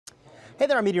Hey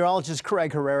there, I'm meteorologist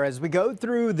Craig Herrera. As we go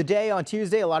through the day on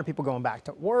Tuesday, a lot of people going back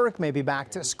to work, maybe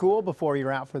back to school before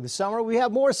you're out for the summer. We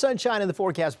have more sunshine in the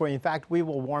forecast for you. In fact, we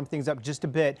will warm things up just a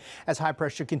bit as high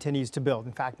pressure continues to build.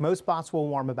 In fact, most spots will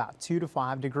warm about 2 to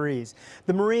 5 degrees.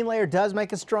 The marine layer does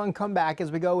make a strong comeback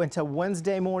as we go into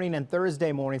Wednesday morning and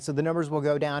Thursday morning, so the numbers will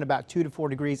go down about 2 to 4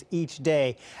 degrees each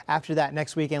day. After that,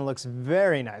 next weekend looks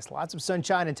very nice. Lots of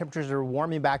sunshine and temperatures are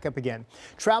warming back up again.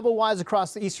 Travel-wise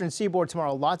across the eastern seaboard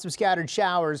tomorrow, lots of scattered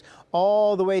showers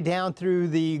all the way down through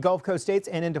the Gulf Coast states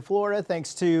and into Florida,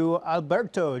 thanks to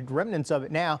Alberto, remnants of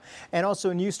it now, and also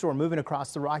a new storm moving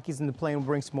across the Rockies, and the plain will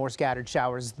bring some more scattered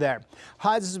showers there.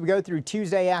 Highs as we go through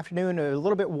Tuesday afternoon, a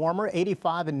little bit warmer,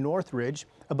 85 in Northridge.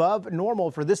 Above normal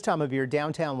for this time of year,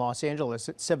 downtown Los Angeles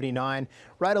at 79.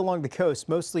 Right along the coast,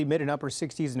 mostly mid and upper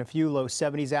 60s and a few low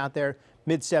 70s out there.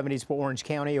 Mid 70s for Orange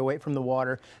County, away from the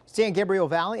water. San Gabriel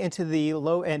Valley into the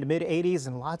low and mid 80s,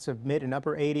 and lots of mid and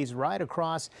upper 80s right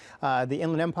across the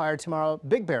Inland Empire tomorrow.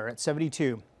 Big Bear at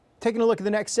 72. Taking a look at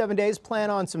the next 7 days, plan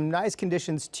on some nice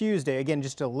conditions Tuesday. Again,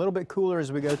 just a little bit cooler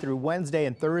as we go through Wednesday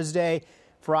and Thursday.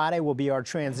 Friday will be our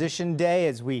transition day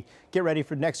as we get ready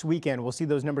for next weekend. We'll see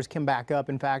those numbers come back up.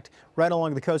 In fact, right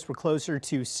along the coast, we're closer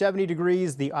to 70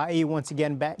 degrees. The IE once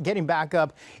again getting back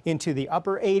up into the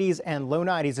upper 80s and low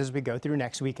 90s as we go through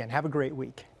next weekend. Have a great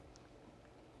week.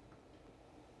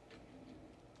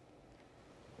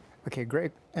 Okay,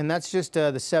 great. And that's just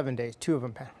the 7 days, 2 of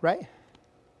them, right?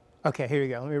 Okay, here you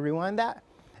go. Let me rewind that.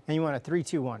 And you want a 3,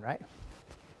 2, 1, right?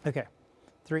 Okay,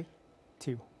 3,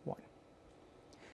 2,